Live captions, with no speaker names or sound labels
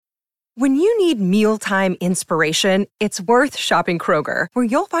When you need mealtime inspiration, it's worth shopping Kroger, where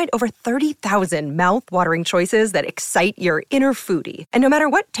you'll find over 30,000 mouth-watering choices that excite your inner foodie. And no matter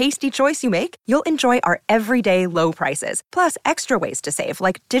what tasty choice you make, you'll enjoy our everyday low prices, plus extra ways to save,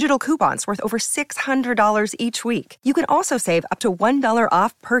 like digital coupons worth over $600 each week. You can also save up to $1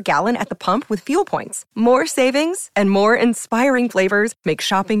 off per gallon at the pump with fuel points. More savings and more inspiring flavors make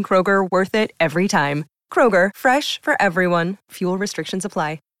shopping Kroger worth it every time. Kroger, fresh for everyone. Fuel restrictions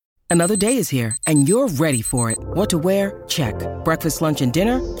apply. Another day is here, and you're ready for it. What to wear? Check. Breakfast, lunch, and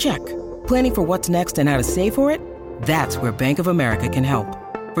dinner? Check. Planning for what's next and how to save for it? That's where Bank of America can help.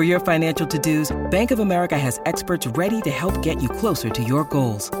 For your financial to-dos, Bank of America has experts ready to help get you closer to your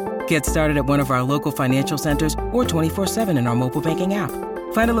goals. Get started at one of our local financial centers or 24/7 in our mobile banking app.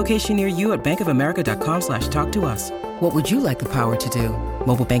 Find a location near you at bankofamerica.com/talktous. What would you like the power to do?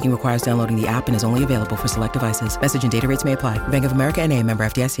 Mobile banking requires downloading the app and is only available for select devices. Message and data rates may apply. Bank of America N.A., member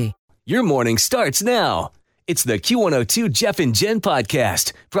FDIC. Your morning starts now. It's the Q102 Jeff and Jen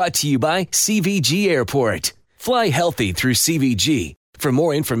podcast, brought to you by CVG Airport. Fly healthy through CVG. For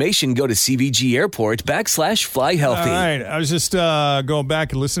more information, go to CVG Airport /fly healthy. All right. I was just going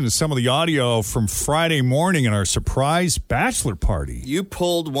back and listening to some of the audio from Friday morning in our surprise bachelor party. You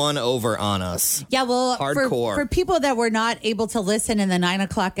pulled one over on us. Yeah, well, Hardcore. for people that were not able to listen in the 9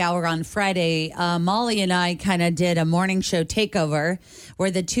 o'clock hour on Friday, Molly and I kind of did a morning show takeover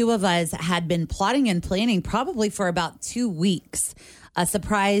where the two of us had been plotting and planning probably for about 2 weeks. A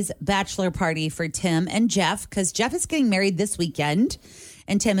surprise bachelor party for Tim and Jeff, because Jeff is getting married this weekend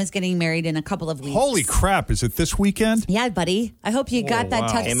and Tim is getting married in a couple of weeks. Holy crap. Is it this weekend? Yeah, buddy. I hope you got that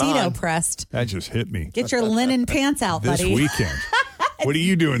wow. tuxedo pressed. That just hit me. Get your linen pants out, This buddy. weekend. What are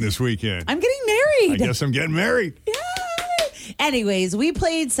you doing this weekend? I'm getting married. I guess I'm getting married. Yay! Anyways, we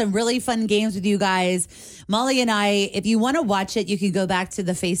played some really fun games with you guys. Molly and I, if you want to watch it, you can go back to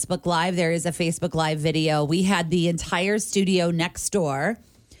the Facebook Live. There is a Facebook Live video. We had the entire studio next door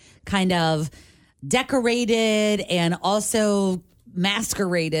kind of decorated and also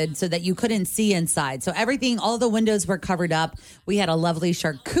masqueraded so that you couldn't see inside. So everything, all the windows were covered up. We had a lovely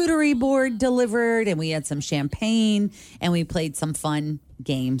charcuterie board delivered and we had some champagne and we played some fun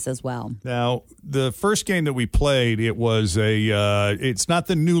games as well. Now, the first game that we played, it was it's not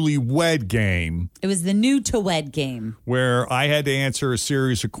the newlywed game. It was the new to wed game. Where I had to answer a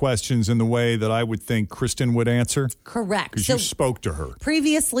series of questions in the way that I would think Kristen would answer. Correct. Because you spoke to her.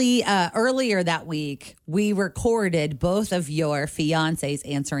 Previously, earlier that week, we recorded both of your fiancés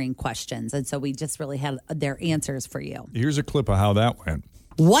answering questions. And so we just really had their answers for you. Here's a clip of how that went.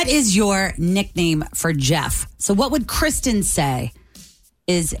 What is your nickname for Jeff? So what would Kristen say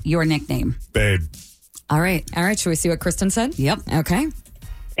is your nickname? Babe. All right. Should we see what Kristen said? Yep. Okay.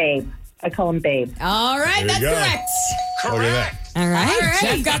 Babe. I call him Babe. All right. That's correct. Look at that. All right.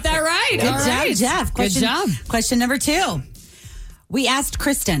 Jeff got that right. Good job, Jeff. Good job. Question number 2. We asked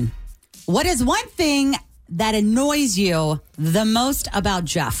Kristen, what is one thing that annoys you the most about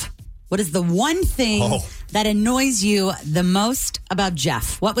Jeff? What is the one thing that annoys you the most about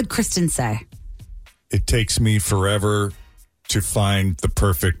Jeff? What would Kristen say? It takes me forever to find the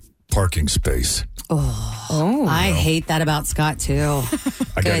perfect parking space. I hate that about Scott, too.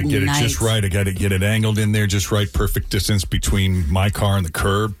 I got to get it just right. I got to get it angled in there just right. Perfect distance between my car and the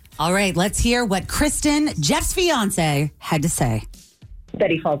curb. All right, let's hear what Kristen, Jeff's fiance, had to say. That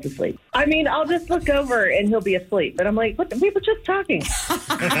he falls asleep. I mean, I'll just look over and he'll be asleep. And I'm like, what? We were just talking.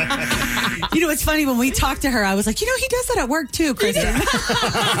 You know, it's funny when we talked to her, I was like, he does that at work too, Kristen.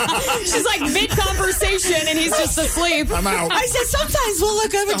 She's like mid-conversation and he's just asleep. I'm out. I said, sometimes we'll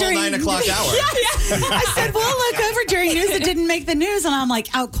look over during 9 o'clock hour. I said, we'll look over during news that didn't make the news. And I'm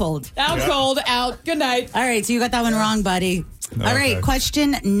like, out cold. Out cold, out. Good night. All right, so you got that one wrong, buddy. Okay. All right,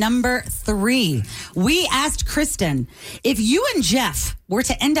 question number 3. We asked Kristen, if you and Jeff were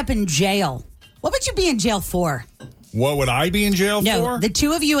to end up in jail, what would you be in jail for? What would I be in jail No, for? the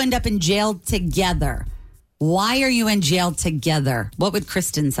two of you end up in jail together. Why are you in jail together? What would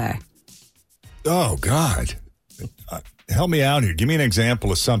Kristen say? Oh, God. Help me out here. Give me an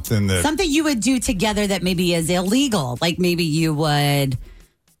example of something that... Something you would do together that maybe is illegal. Like maybe you would...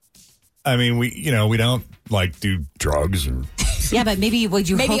 I mean, we don't do drugs or... Yeah, but maybe would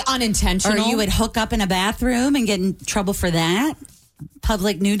you Maybe unintentional. Or you would hook up in a bathroom and get in trouble for that?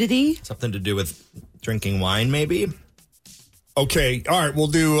 Public nudity? Something to do with drinking wine, maybe? Okay, all right, we'll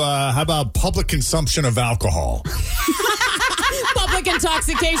do, how about public consumption of alcohol? Public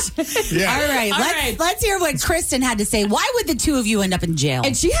intoxication. Yeah. All right, let's hear what Kristen had to say. Why would the two of you end up in jail?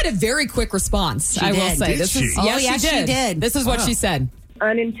 And she had a very quick response, I will say. Did she? Yes, she did. This is what she said.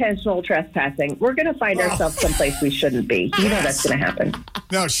 unintentional trespassing. We're going to find ourselves someplace we shouldn't be. You know that's going to happen.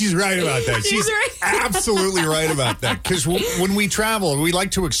 No, she's right about that. She's absolutely right about that. Because when we travel, we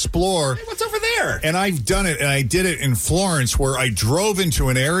like to explore. What's over there? And I've done it, and I did it in Florence, where I drove into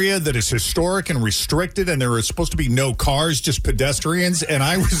an area that is historic and restricted, and there was supposed to be no cars, just pedestrians, and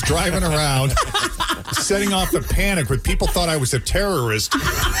I was driving around setting off a panic where people thought I was a terrorist,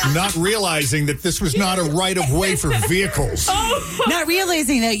 not realizing that this was not a right-of-way for vehicles. Not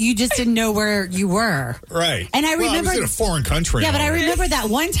realizing that you just didn't know where you were. Right. And I remember... I was in a foreign country. Yeah, but I remember that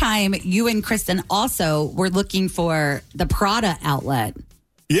one time you and Kristen also were looking for the Prada outlet.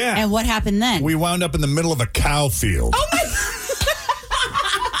 Yeah. And what happened then? We wound up in the middle of a cow field. Oh, my...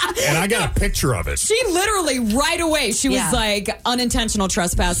 And I got a picture of it. She literally, right away, she was like, unintentional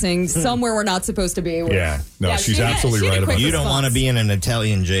trespassing somewhere we're not supposed to be. Yeah. No, she's absolutely right about it. You don't want to be in an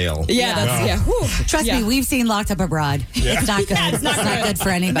Italian jail. Yeah, Whew. Trust me, we've seen Locked Up Abroad. Yeah. It's not good. It's not good for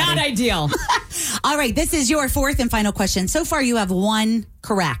anybody. Not ideal. All right, this is your fourth and final question. So far, you have one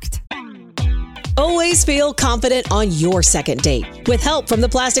correct. Always feel confident on your second date. With help from the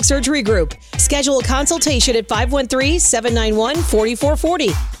Plastic Surgery Group. Schedule a consultation at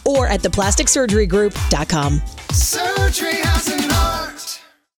 513-791-4440 or at theplasticsurgerygroup.com. Surgery has an art.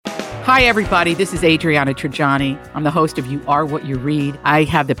 Hi, everybody. This is Adriana Trajani. I'm the host of You Are What You Read. I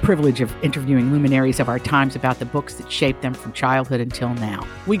have the privilege of interviewing luminaries of our times about the books that shaped them from childhood until now.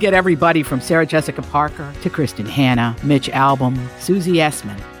 We get everybody from Sarah Jessica Parker to Kristen Hanna, Mitch Albom, Susie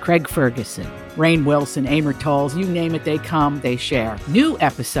Essman, Craig Ferguson, Rainn Wilson, Amor Tolls, you name it, they come, they share. New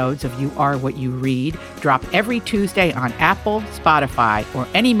episodes of You Are What You Read drop every Tuesday on Apple, Spotify, or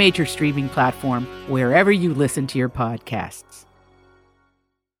any major streaming platform wherever you listen to your podcasts.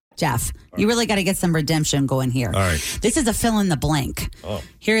 Jeff, you really got to get some redemption going here. All right. This is a fill in the blank. Oh.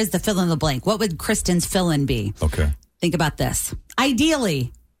 Here is the fill in the blank. What would Kristen's fill in be? Okay. Think about this.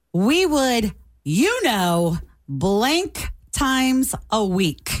 Ideally, we would, blank times a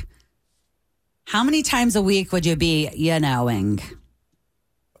week. How many times a week would you be, knowing?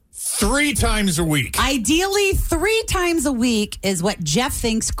 3 times a week. Ideally, 3 times a week is what Jeff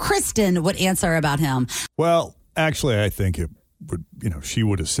thinks Kristen would answer about him. Well, actually, I think it would, she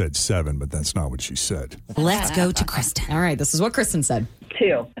would have said 7, but that's not what she said. Let's go to Kristen. All right, this is what Kristen said.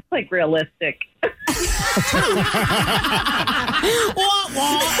 2. That's like realistic.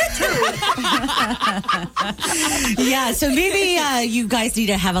 Yeah, so maybe you guys need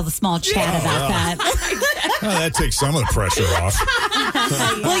to have a small chat about that. Well, that takes some of the pressure off.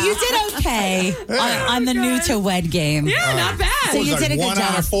 Well, you did okay on the new to wed game. Yeah, not bad. So you did a good 1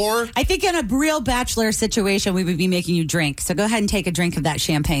 job. out of 4? I think in a real bachelor situation, we would be making you drink. So go ahead and take a drink of that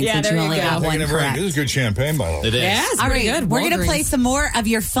champagne since there you you only go. got one correct. This is good champagne bottle. It is. Yeah, it's All pretty right, good. we're going to Walgreens. play some more of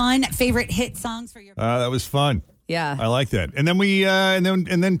your fun favorite hit songs for your. That was fun. Yeah. I like that. And then we and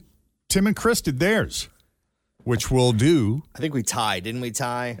then Tim and Chris did theirs, which we'll do I think we tied. Didn't we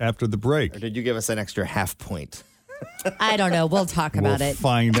tie? after the break. Or did you give us an extra half point? I don't know. We'll talk about We'll it.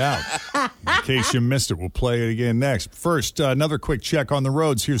 find out. In case you missed it, we'll play it again next. First, another quick check on the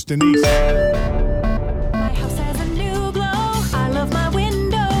roads. Here's Denise. My house has a new glow. I love my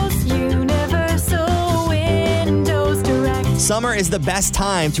windows. Universal Windows Direct. Summer is the best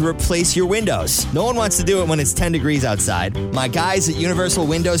time to replace your windows. No one wants to do it when it's 10 degrees outside. My guys at Universal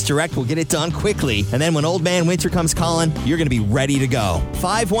Windows Direct will get it done quickly. And then when old man winter comes calling, you're going to be ready to go.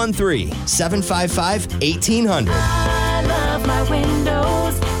 513-755-1800. I love my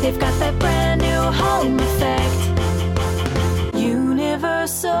windows. They've got that brand new home effect.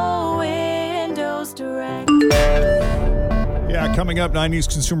 Universal Windows Direct. Yeah, coming up,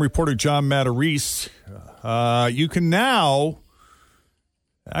 90s consumer reporter John Matarese. You can now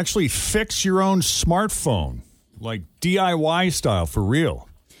actually fix your own smartphone, like DIY style, for real.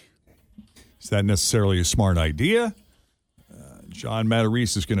 Is that necessarily a smart idea? John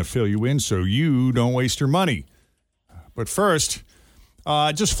Matarese is going to fill you in so you don't waste your money. But first,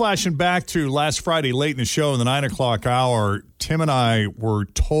 just flashing back to last Friday late in the show in the 9 o'clock hour, Tim and I were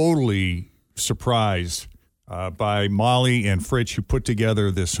totally surprised by Molly and Fritz, who put together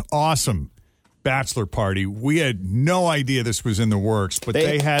this awesome bachelor party. We had no idea this was in the works, but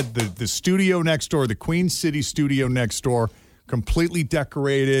they had the studio next door, the Queen City studio next door, completely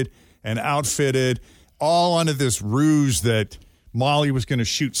decorated and outfitted, all under this ruse that Molly was going to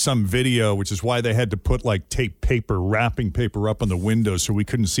shoot some video, which is why they had to put like wrapping paper up on the window so we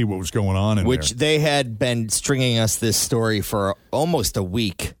couldn't see what was going on in Which there. they had been stringing us this story for almost a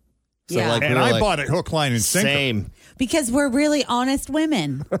week. So Yeah. like, And we were I like, bought it hook, line, and sinker. Same. Because we're really honest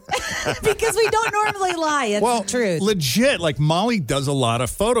women. Because we don't normally lie. It's the truth. Legit, like Molly does a lot of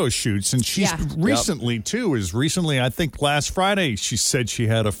photo shoots, and she's recently, too, I think last Friday, she said she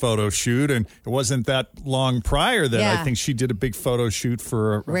had a photo shoot, and it wasn't that long prior that I think she did a big photo shoot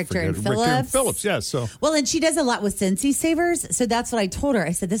for Richter and Phillips. Yeah, so. Well, and she does a lot with Scentsy Savers, so that's what I told her.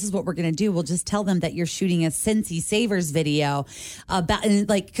 I said, this is what we're going to do. We'll just tell them that you're shooting a Scentsy Savers video about,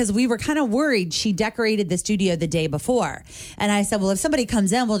 because we were kind of worried she decorated the studio the day before. And I said, well, if somebody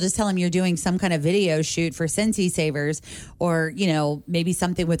comes in, we'll just tell them you're doing some kind of video shoot for Scentsy Savers, or, maybe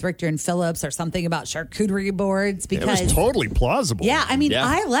something with Richter and Phillips, or something about charcuterie boards. Because it was totally plausible. Yeah, I mean,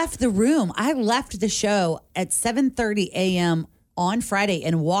 I left the room. I left the show at 7:30 a.m. on Friday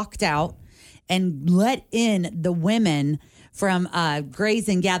and walked out and let in the women from Graze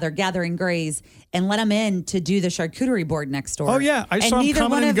and Gathering Graze, and let them in to do the charcuterie board next door. Oh, yeah. I saw them coming and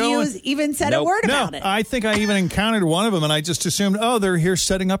going. And neither one of you even said a word about it. I think I even encountered one of them, and I just assumed, they're here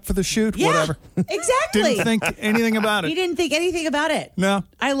setting up for the shoot. Yeah, whatever. Exactly. Didn't think anything about it. You didn't think anything about it. No.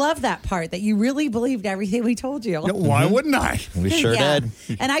 I love that part, that you really believed everything we told you. No, why wouldn't I? We sure did.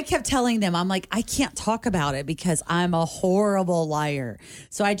 And I kept telling them, I'm like, I can't talk about it because I'm a horrible liar.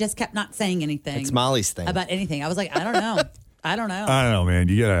 So I just kept not saying anything. It's Molly's thing. About anything. I was like, I don't know. I don't know, man.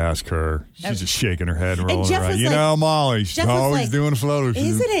 You got to ask her. She's just shaking her head and rolling Jeff around. was like- Molly, she's Jeff was always like, doing a photo shoot.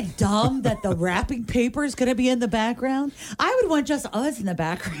 Isn't it dumb that the wrapping paper is going to be in the background? I would want just us in the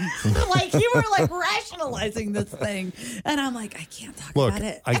background. Like, you were like rationalizing this thing. And I'm like, I can't talk about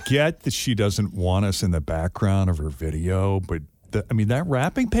it. I get that she doesn't want us in the background of her video, but that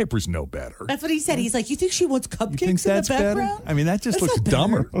wrapping paper's no better. That's what he said. He's like, you think she wants cupcakes You think that's in the background? better? That just looks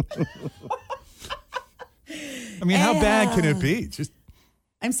dumber. How bad can it be?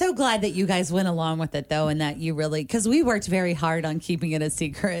 I'm so glad that you guys went along with it, though, and that you really, because we worked very hard on keeping it a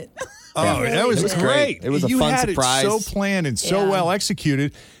secret. That was great. It was a fun surprise. You had it so planned and so well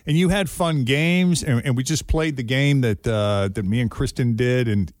executed, and you had fun games, and we just played the game that me and Kristen did,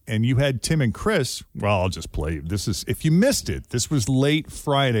 and you had Tim and Chris. Well, I'll just play. This is, if you missed it, this was late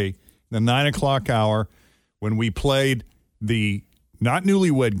Friday, the 9 o'clock hour, when we played the not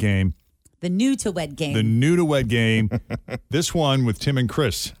newlywed game. The new to wed game. The new to wed game. This one with Tim and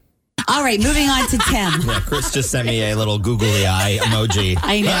Chris. All right, moving on to Tim. Chris just sent me a little googly eye emoji.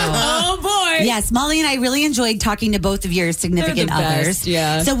 I know. Oh, boy. Yes, Molly and I really enjoyed talking to both of your significant others. Best,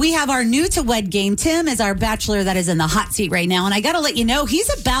 yeah. So we have our new to wed game. Tim is our bachelor that is in the hot seat right now. And I got to let you know, he's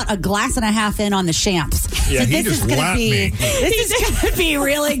about a glass and a half in on the champs. Yeah, so he just lapped me. This is going to be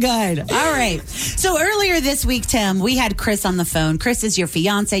really good. All right. So earlier this week, Tim, we had Chris on the phone. Chris is your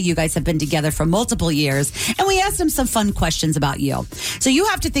fiance. You guys have been together for multiple years. And we asked him some fun questions about you. So you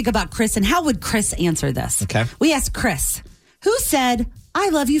have to think about Chris and how would Chris answer this? Okay. We asked Chris, who said, I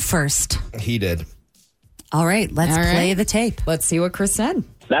love you first? He did. All right, let's play the tape. Let's see what Chris said.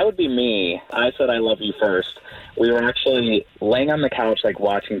 That would be me. I said I love you first. We were actually laying on the couch, like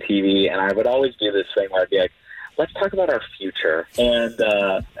watching TV, and I would always do this thing where I'd be like, let's talk about our future. And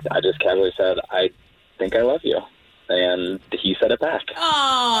I just casually said, I think I love you. And he said it back. Aww.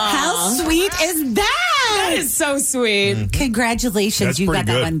 How sweet is that? That is so sweet. Congratulations. That's You got pretty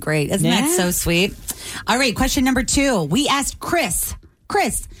that good. one great. Isn't that so sweet? All right, question number 2. We asked Chris,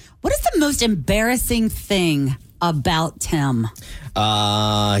 what is the most embarrassing thing about Tim?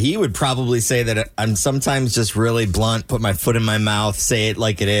 He would probably say that I'm sometimes just really blunt, put my foot in my mouth, say it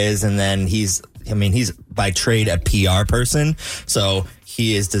like it is, and then he's by trade a PR person, so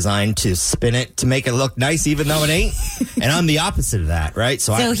he is designed to spin it to make it look nice even though it ain't. And I'm the opposite of that, right?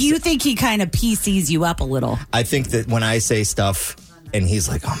 So you think he kind of PCs you up a little? I think that when I say stuff and he's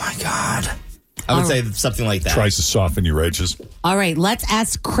like, oh my God, I would say something like that. Tries to soften your edges. All right, let's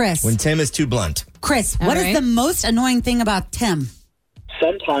ask Chris. When Tim is too blunt. Chris, what is the most annoying thing about Tim?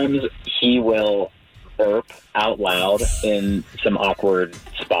 Sometimes he will burp out loud in some awkward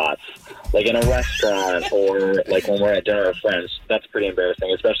spots, like in a restaurant or like when we're at dinner with friends. That's pretty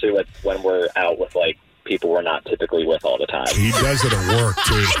embarrassing, especially when we're out with like people we're not typically with all the time. He does it at work,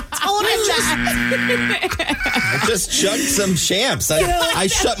 too. I just chugged some champs. I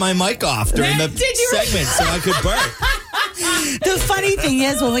shut my mic off during the segment so I could burp. The funny thing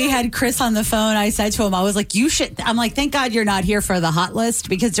is, when we had Chris on the phone, I said to him, I was like, I'm like, thank God you're not here for the hot list,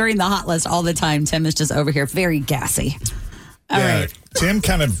 because during the hot list all the time, Tim is just over here very gassy. All right. Tim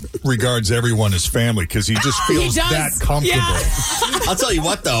kind of regards everyone as family because he just feels that comfortable. Yeah. I'll tell you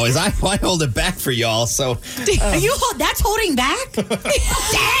what, though, is I hold it back for y'all. So that's holding back?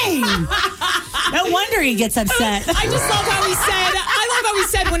 Dang! No wonder he gets upset. I just love how he said, we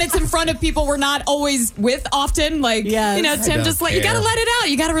said when it's in front of people we're not always with often. Like, Yes. you know, Tim, just you got to let it out.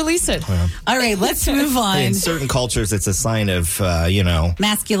 You got to release it. All right, let's move on. In certain cultures, it's a sign of,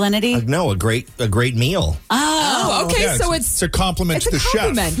 Masculinity? a great meal. Oh, okay. Yeah, so it's a compliment to the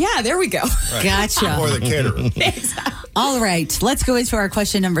compliment. chef. Yeah, there we go. Gotcha. Or the caterer. All right, let's go into our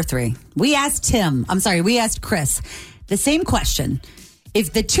question number 3. We asked Chris the same question.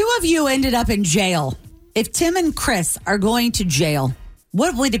 If the two of you ended up in jail, if Tim and Chris are going to jail,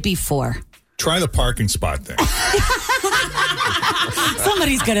 what would it be for? Try the parking spot thing.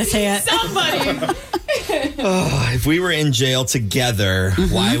 Somebody's going to say it. Somebody. If we were in jail together,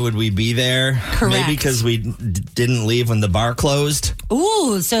 why would we be there? Correct. Maybe because we didn't leave when the bar closed.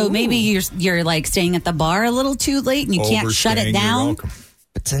 Ooh, so maybe you're like staying at the bar a little too late and you can't shut it Overstaying, you're down. welcome.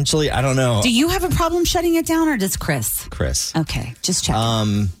 Potentially, I don't know. Do you have a problem shutting it down or does Chris? Chris. Okay, just check.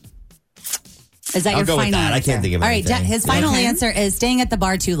 Is that I'll your go with final that. I answer? can't think of All right, anything. his final answer is staying at the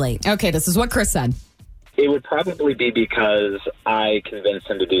bar too late. Okay, this is what Chris said. It would probably be because I convinced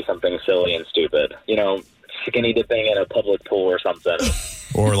him to do something silly and stupid. You know, skinny dipping in a public pool or something.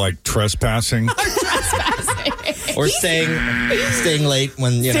 Or like trespassing. Or staying late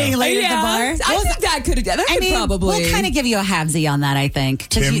when, Staying late at the Yeah, bar? I think that could probably. We'll kind of give you a halvesy on that, I think.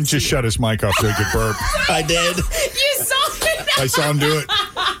 'Cause Tim you- just shut his mic off so he could burp. I did. You saw it. I saw him do it.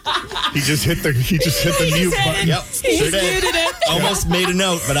 He just hit the mute button. Yep. Sure did. muted it. Almost made a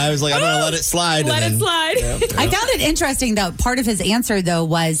note, but I was like, I'm going to let it slide. Let and it then- slide. I found it interesting, though. Part of his answer, though,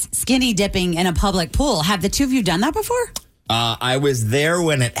 was skinny dipping in a public pool. Have the two of you done that before? I was there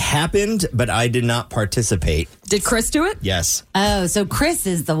when it happened, but I did not participate. Did Chris do it? Yes. Oh, so Chris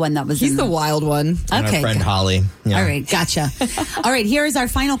is the one that was He's in the wild one. And Okay. our friend Holly. Yeah. All right, gotcha. All right, here is our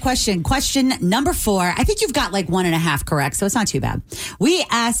final question. Question number 4. I think you've got like 1.5 correct, so it's not too bad. We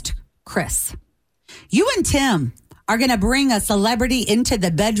asked Chris, you and Tim are going to bring a celebrity into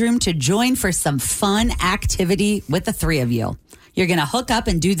the bedroom to join for some fun activity with the three of you. You're going to hook up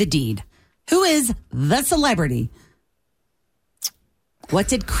and do the deed. Who is the celebrity? What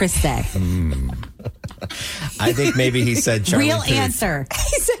did Chris say? I think maybe he said Charlie Real Puth. answer.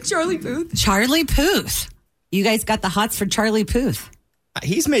 He said Charlie Puth. Charlie Puth. You guys got the hots for Charlie Puth.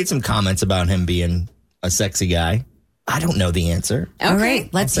 He's made some comments about him being a sexy guy. I don't know the answer. All right,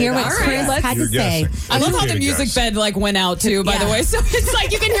 let's hear what that. All right, Chris let's- had to You're say. guessing. I love how Let's the give it a music guess. bed went out too, by the Yeah. way. So it's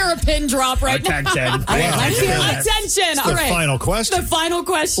like you can hear a pin drop right now. All right, let's hear what Attention. All the right. final question. The final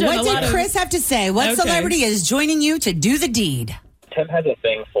question. What A lot did of- Chris have to say? What Okay. celebrity is joining you to do the deed? Tim has a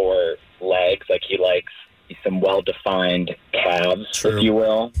thing for legs. Like, he likes some well-defined calves, True. if you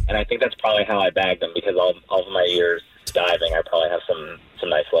will. And I think that's probably how I bagged him, because all of my years diving, I probably have some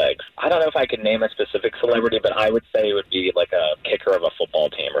nice legs. I don't know if I could name a specific celebrity, but I would say it would be like a kicker of a football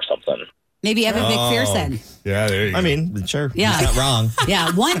team or something. Maybe Evan McPherson. Yeah, there you go. I mean, sure. Yeah. He's not wrong.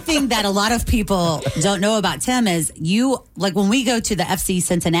 Yeah, one thing that a lot of people don't know about Tim is you, like when we go to the FC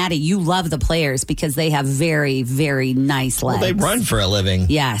Cincinnati, you love the players because they have very, very nice legs. Well, they run for a living.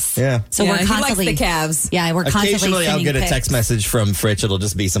 Yes. Yeah. So Yeah, we're he likes constantly the calves. Yeah, we're constantly Occasionally, I'll sending get a pics. text message from Fritch. It'll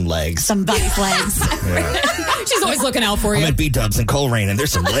just be some legs. Some nice legs. She's always looking out for I'm you. at B-Dubs and Coleraine, and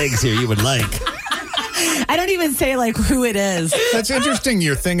there's some legs here you would like. I don't even say like who it is. That's interesting,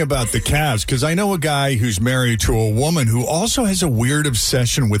 your thing about the calves, because I know a guy who's married to a woman who also has a weird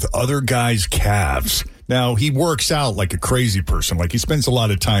obsession with other guys' calves. Now, he works out like a crazy person. Like, he spends a lot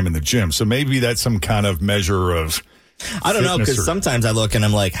of time in the gym. So maybe that's some kind of measure of I don't know, fitness because or- sometimes I look and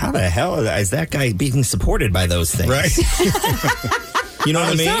I'm like, how the hell is that guy being supported by those things? Right? You know what I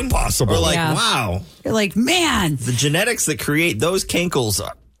How is mean? that possible? Or like, Yeah. wow, You're like, man. the genetics that create those cankles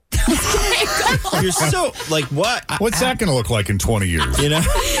are. You're so, like, what? What's that going to look like in 20 years? You know?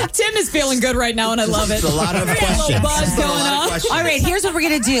 Tim is feeling good right now, and I love it. It's a lot of We got a little questions. buzz It's a going lot of on. questions. All right, here's what we're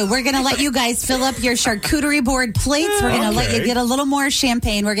going to do. We're going to let you guys fill up your charcuterie board plates. We're going to let you Okay. get a little more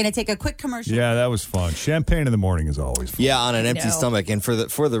champagne. We're going to take a quick commercial. Yeah, that was fun. Champagne in the morning is always fun. Yeah, on an empty stomach. And for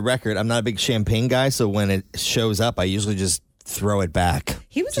the record, I'm not a big champagne guy, so when it shows up, I usually just throw it back.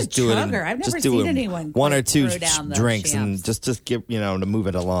 He was Just a do it in- chugger. I've never just do seen it anyone one or quite two throw down the drinks and champs. just give to move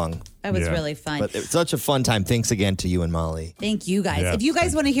it along. That was Yeah. really fun. But it's such a fun time. Thanks again to you and Molly. Thank you guys. Yeah, if you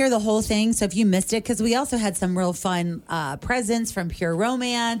guys want to hear the whole thing, so if you missed it, because we also had some real fun presents from Pure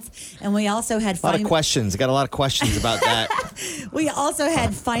Romance, and we also had A lot of questions. Got a lot of questions about that. We also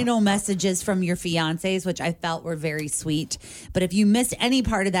had final messages from your fiancés, which I felt were very sweet. But if you missed any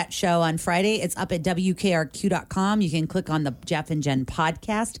part of that show on Friday, it's up at WKRQ.com. You can click on the Jeff and Jen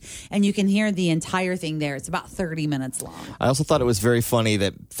podcast, and you can hear the entire thing there. It's about 30 minutes long. I also thought it was very funny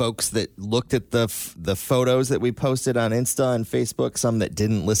that folks that looked at the photos that we posted on Insta and Facebook, some that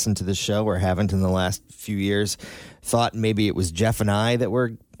didn't listen to the show or haven't in the last few years, thought maybe it was Jeff and I that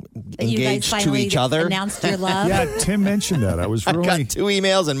were engaged to each other. Announced your love. Yeah, Tim mentioned that. I got 2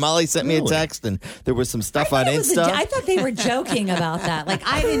 emails, and Molly sent me a text, and there was some stuff on Insta. I thought they were joking about that. Like,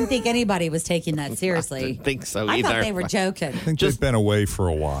 I didn't think anybody was taking that seriously. I didn't think so I either. thought they were joking. I think they've been away for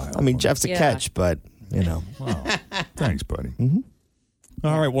a while. I mean, Jeff's a catch, but, you know. Wow. Thanks, buddy. Mm-hmm.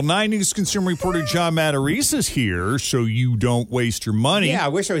 All right. Well, 9 News consumer reporter John Matarese is here, so you don't waste your money. Yeah, I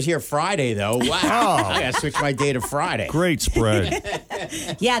wish I was here Friday, though. Wow. I got to switch my day to Friday. Great spread.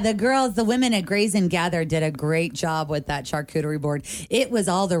 Yeah, the women at Graze and Gather did a great job with that charcuterie board. It was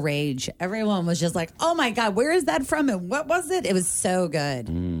all the rage. Everyone was just like, oh my God, where is that from? And what was it? It was so good.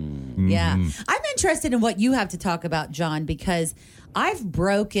 Mm-hmm. Yeah. I'm interested in what you have to talk about, John, because I've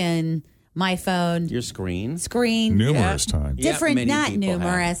broken my phone. Your screen. Numerous times. Different, not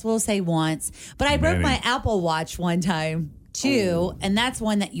numerous. We'll say once. But I broke my Apple Watch one time, too. And that's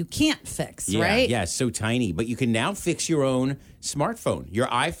one that you can't fix, right? Yeah, it's so tiny. But you can now fix your own smartphone, your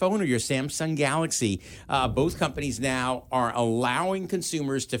iPhone or your Samsung Galaxy. Both companies now are allowing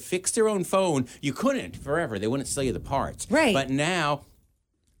consumers to fix their own phone. You couldn't forever. They wouldn't sell you the parts. Right. But now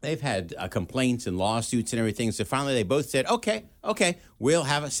they've had complaints and lawsuits and everything. So finally they both said, okay, we'll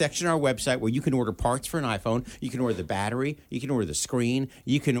have a section on our website where you can order parts for an iPhone. You can order the battery. You can order the screen.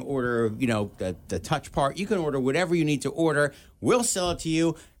 You can order, the touch part. You can order whatever you need to order. We'll sell it to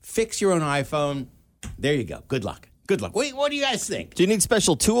you. Fix your own iPhone. There you go. Good luck. Wait, what do you guys think? Do you need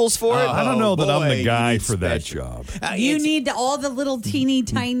special tools for it? I don't know that I'm the guy for that job. You need all the little teeny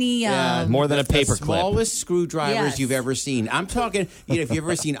tiny... more than a paper clip. Smallest screwdrivers you've ever seen. I'm talking, if you've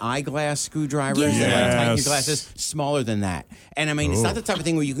ever seen eyeglass screwdrivers that tighten your glasses, smaller than that. And I mean, it's not the type of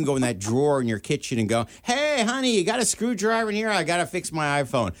thing where you can go in that drawer in your kitchen and go, hey, honey, you got a screwdriver in here? I got to fix my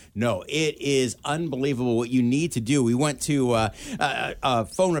iPhone. No, it is unbelievable what you need to do. We went to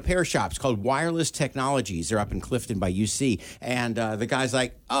phone repair shops called Wireless Technologies. They're up in Clifton by UC, and the guy's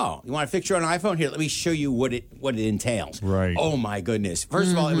like, "Oh, you want to fix your own iPhone? Here, let me show you what it entails." Right. Oh my goodness!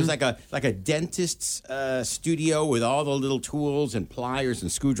 First of all, it was like a dentist's studio with all the little tools and pliers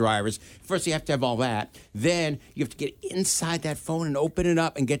and screwdrivers. First, you have to have all that. Then you have to get inside that phone and open it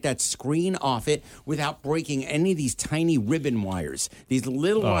up and get that screen off it without breaking any of these tiny ribbon wires. These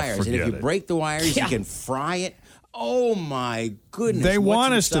little wires, and if you break the wires, you can fry it. Oh my goodness! They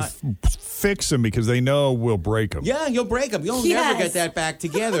want us to fix them because they know we'll break them. Yeah, you'll break them. You'll never get that back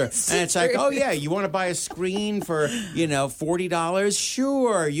together. And it's like, oh yeah, you want to buy a screen for $40?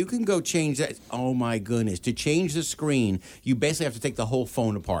 Sure, you can go change that. Oh my goodness! To change the screen, you basically have to take the whole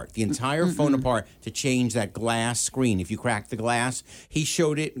phone apart, the entire phone apart, to change that glass screen. If you crack the glass, he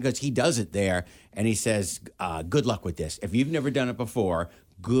showed it because he does it there, and he says, "Good luck with this. If you've never done it before."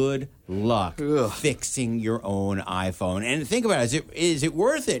 Good luck fixing your own iPhone. And think about it, is it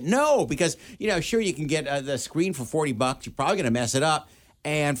worth it? No, because, sure, you can get the screen for $40. You're probably going to mess it up.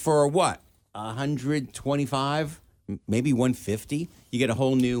 And for what? $125, maybe $150, you get a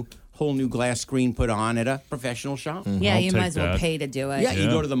whole new glass screen put on at a professional shop. Yeah, you might as well pay to do it. Yeah,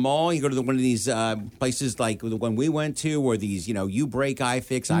 you go to the mall, you go to one of these places like the one we went to where these, you break, I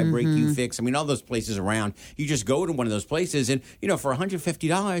fix, I break, you fix. I mean, all those places around. You just go to one of those places and, for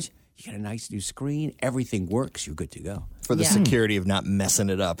 $150, you get a nice new screen. Everything works. You're good to go. For the security of not messing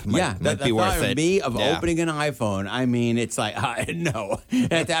it up. Might be worth it. Me of opening an iPhone, I mean, it's like, no.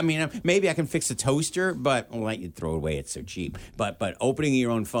 I mean, maybe I can fix a toaster, but I'll let you throw it away. It's so cheap. But opening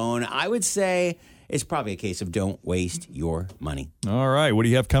your own phone, I would say it's probably a case of don't waste your money. All right. What do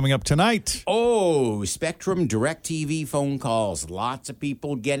you have coming up tonight? Oh, Spectrum DirecTV phone calls. Lots of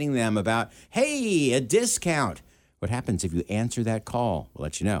people getting them about, hey, a discount. What happens if you answer that call? We'll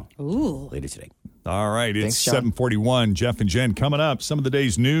let you know later today. All right, it's 7:41. Jeff and Jen coming up. Some of the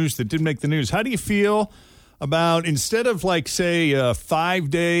day's news that didn't make the news. How do you feel about, instead of say a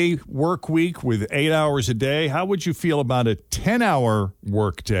 5-day work week with 8 hours a day, how would you feel about a 10-hour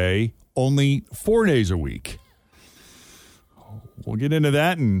work day, only 4 days a week? We'll get into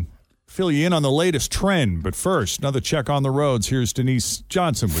that and fill you in on the latest trend. But first, another check on the roads. Here's Denise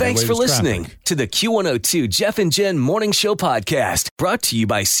Johnson with Thanks the for latest listening traffic. to the Q102 Jeff and Jen Morning Show podcast, brought to you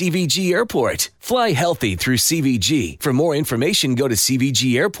by CVG Airport. Fly healthy through CVG. For more information, go to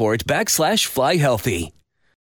CVG Airport /fly healthy.